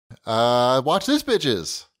Watch This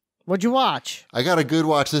Bitches. What'd you watch? I got a good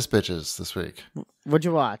Watch This Bitches this week. What'd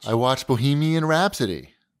you watch? I watched Bohemian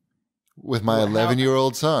Rhapsody with my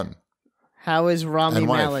 11-year-old son. How is Rami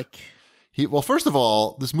Malek? Well, first of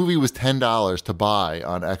all, this movie was $10 to buy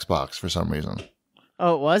on Xbox for some reason.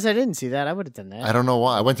 Oh, it was? I didn't see that. I would have done that. I don't know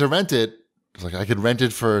why. I went to rent it. It was like I could rent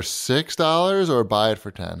it for $6 or buy it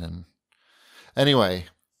for $10. And anyway,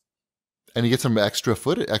 and you get some extra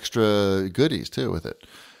goodies too with it.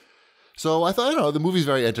 So I thought, the movie's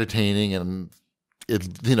very entertaining, and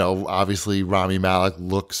it, obviously Rami Malek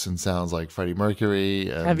looks and sounds like Freddie Mercury.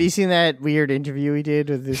 And have you seen that weird interview he did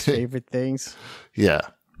with his favorite things? Yeah.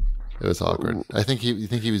 It was awkward. I think you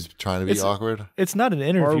think he was trying to be awkward? It's not an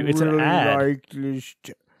interview. It's an ad.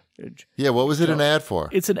 Yeah, what was it an ad for?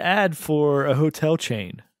 It's an ad for a hotel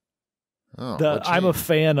chain. Oh, I'm a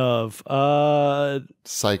fan of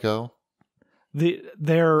Psycho.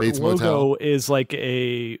 Their Bates logo Motel. is like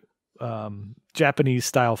a Japanese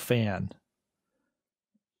style fan.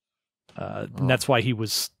 And that's why he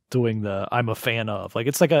was doing the I'm a fan of. Like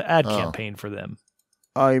it's like an ad campaign for them.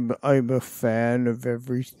 I'm a fan of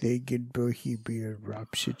everything in Bohemian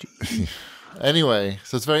Rhapsody. Anyway,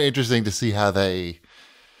 so it's very interesting to see how they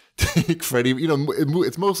take Freddie.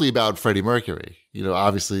 It's mostly about Freddie Mercury.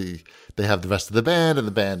 Obviously they have the rest of the band, and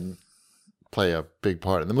the band play a big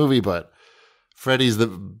part in the movie, but Freddie's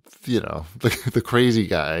the crazy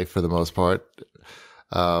guy for the most part,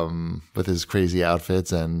 with his crazy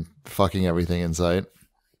outfits and fucking everything in sight.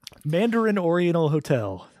 Mandarin Oriental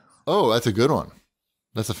Hotel. Oh, that's a good one.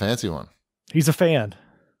 That's a fancy one. He's a fan.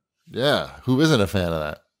 Yeah. Who isn't a fan of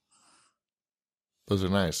that? Those are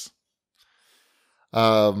nice.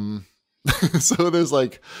 So there's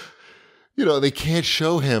they can't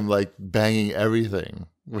show him like banging everything,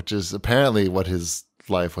 which is apparently what his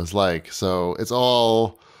life was like. So it's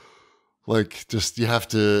all like, just, you have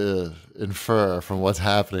to infer from what's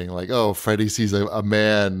happening. Like, oh, Freddie sees a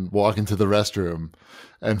man walk into the restroom,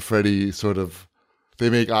 and Freddie they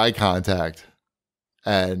make eye contact.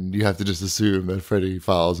 And you have to just assume that Freddie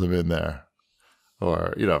follows him in there.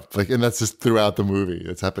 Or, and that's just throughout the movie.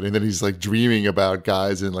 It's happening. Then he's like dreaming about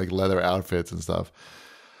guys in like leather outfits and stuff.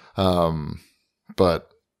 But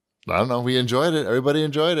I don't know. We enjoyed it. Everybody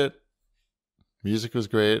enjoyed it. Music was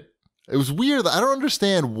great. It was weird. I don't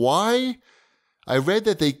understand why. I read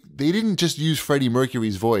that they didn't just use Freddie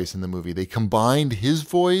Mercury's voice in the movie. They combined his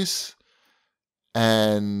voice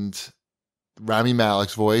and Rami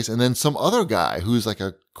Malek's voice, and then some other guy who's like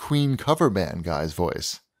a Queen cover band guy's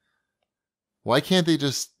voice. Why can't they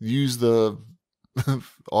just use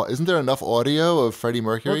isn't there enough audio of Freddie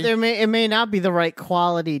Mercury? Well, it may not be the right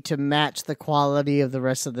quality to match the quality of the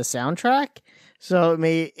rest of the soundtrack. So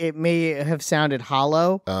it may have sounded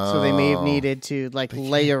hollow. So they may have needed to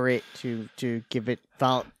layer it to give it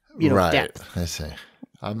right. depth. I see.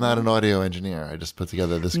 I'm not an audio engineer. I just put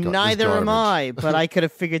together this. Neither this am I, but I could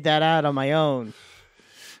have figured that out on my own.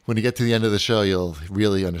 When you get to the end of the show, you'll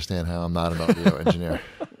really understand how I'm not an audio engineer.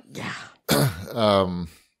 Yeah.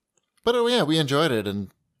 But yeah, we enjoyed it,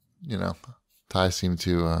 and Ty seemed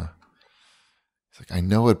to. He's like, I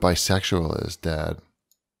know what bisexual is, Dad.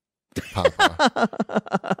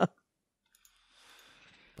 Papa.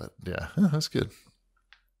 But yeah, that's good.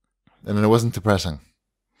 And then it wasn't depressing,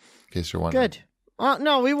 in case you're wondering. Good.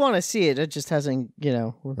 No, we want to see it. It just hasn't,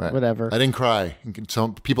 Right. whatever. I didn't cry.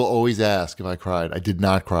 Some people always ask if I cried. I did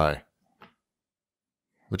not cry,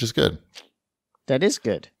 which is good. That is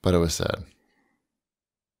good. But it was sad.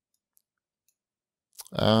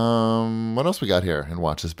 What else we got here in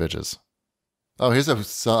Watch This Bitches? Oh, here's a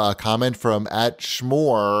comment from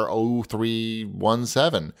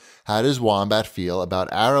 @Schmore0317. How does Wombat feel about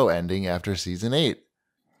Arrow ending after season 8?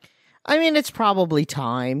 I mean, it's probably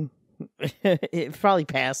time. It's probably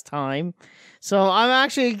past time. So I'm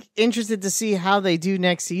actually interested to see how they do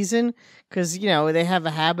next season, because, they have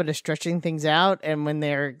a habit of stretching things out, and when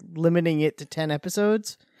they're limiting it to 10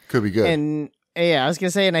 episodes. Could be good. And yeah, I was going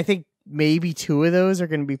to say, and I think maybe 2 of those are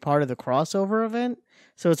going to be part of the crossover event.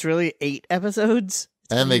 So it's really 8 episodes.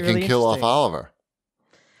 And they can really kill off Oliver.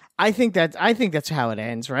 I think that's how it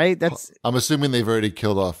ends, right? I'm assuming they've already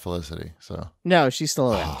killed off Felicity. So no, she's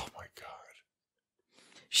still around. Oh my god,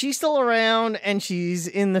 she's still around, and she's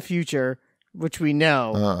in the future, which we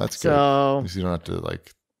know. Oh, that's good. So you don't have to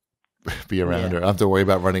be around her. I don't have to worry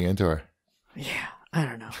about running into her. Yeah, I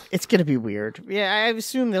don't know. It's gonna be weird. Yeah, I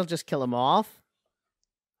assume they'll just kill him off.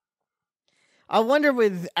 I wonder,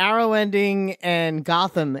 with Arrow ending and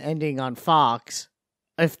Gotham ending on Fox,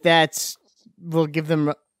 if will give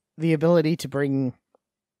them the ability to bring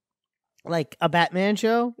Like a Batman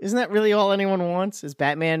show? Isn't that really all anyone wants? Is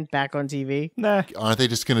Batman back on TV? Nah. Aren't they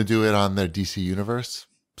just going to do it on their DC Universe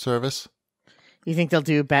service? You think they'll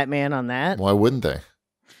do Batman on that? Why wouldn't they?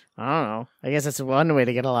 I don't know. I guess that's one way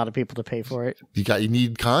to get a lot of people to pay for it. You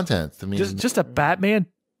need content. I mean, Just a Batman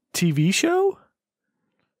TV show?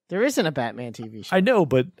 There isn't a Batman TV show. I know,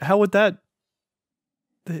 but how would that...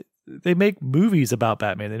 They make movies about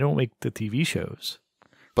Batman. They don't make the TV shows.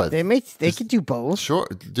 but They could do both. sure,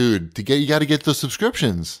 dude. You got to get those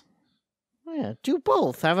subscriptions. Yeah, do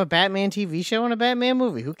both. Have a Batman TV show and a Batman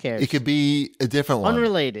movie. Who cares? It could be a different one.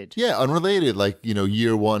 Unrelated. Yeah, unrelated, like,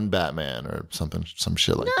 year one Batman or something, some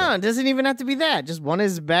shit like No, that. it doesn't even have to be that. Just one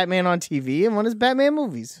is Batman on TV and one is Batman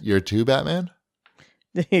movies. Year two Batman?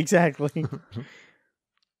 Exactly.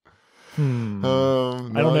 I don't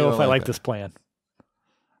know if I like this plan.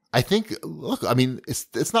 I think, look, I mean,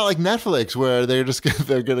 it's not like Netflix where they're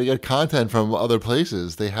going to get content from other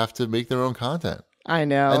places. They have to make their own content. I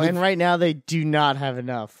know. And And right now they do not have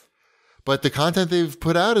enough. But the content they've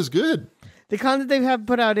put out is good. The content they have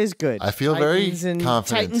put out is good. I feel very confident.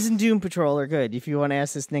 Titans and Doom Patrol are good. If you want to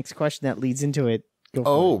ask this next question that leads into it, go for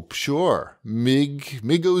it. Oh, sure.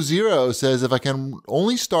 Migo0 says, if I can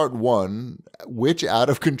only start one, which out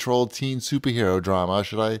of control teen superhero drama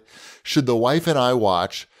should the wife and I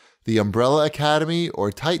watch? The Umbrella Academy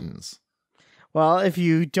or Titans? Well, if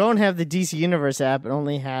you don't have the DC Universe app and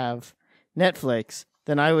only have Netflix,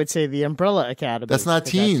 then I would say the Umbrella Academy. That's not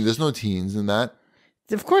teen. There's no teens in that.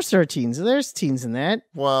 Of course there are teens. There's teens in that.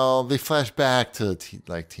 Well, they flash back to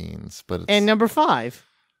teens, but And number 5.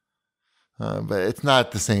 but it's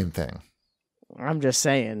not the same thing. I'm just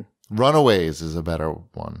saying. Runaways is a better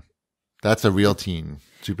one. That's a real teen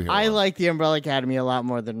superhero. I one. like the Umbrella Academy a lot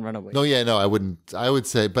more than Runaways. No, I wouldn't. I would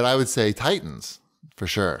say Titans for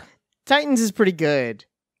sure. Titans is pretty good.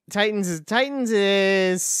 Titans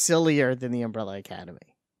is sillier than the Umbrella Academy.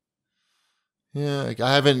 Yeah,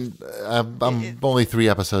 I haven't. I'm only 3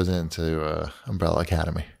 episodes into Umbrella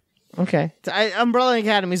Academy. Okay, Umbrella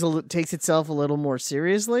Academy takes itself a little more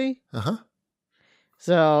seriously.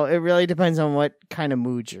 So it really depends on what kind of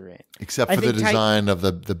mood you're in. Except for the design of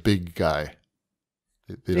the big guy.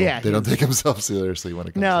 They don't take himself seriously when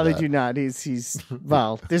it comes to that. No, they do not. He's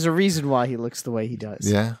well, there's a reason why he looks the way he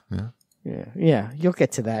does. Yeah. Yeah. You'll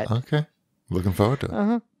get to that. Okay. Looking forward to it.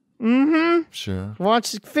 Uh-huh. Mm-hmm. Sure.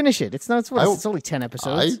 Finish it. It's only 10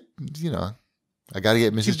 episodes. I got to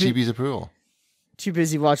get Mrs. Chibi's approval. Too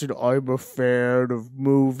busy watching I'm a fan of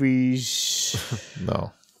movies.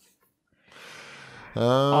 No.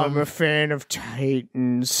 I'm a fan of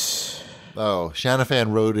Titans. Oh,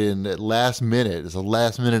 Shanafan wrote in at last minute. It's a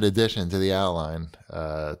last minute addition to the outline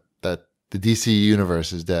that the DC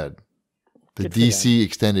universe is dead. The DC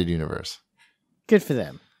extended universe. Good for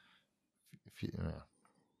them.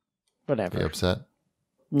 Whatever. Are you upset?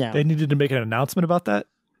 No. They needed to make an announcement about that?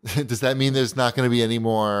 Does that mean there's not going to be any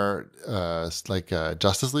more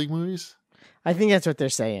Justice League movies? I think that's what they're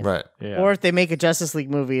saying. Right. Yeah. Or if they make a Justice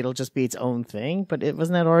League movie, it'll just be its own thing. But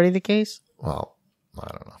wasn't that already the case? Well, I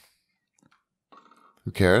don't know.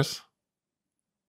 Who cares?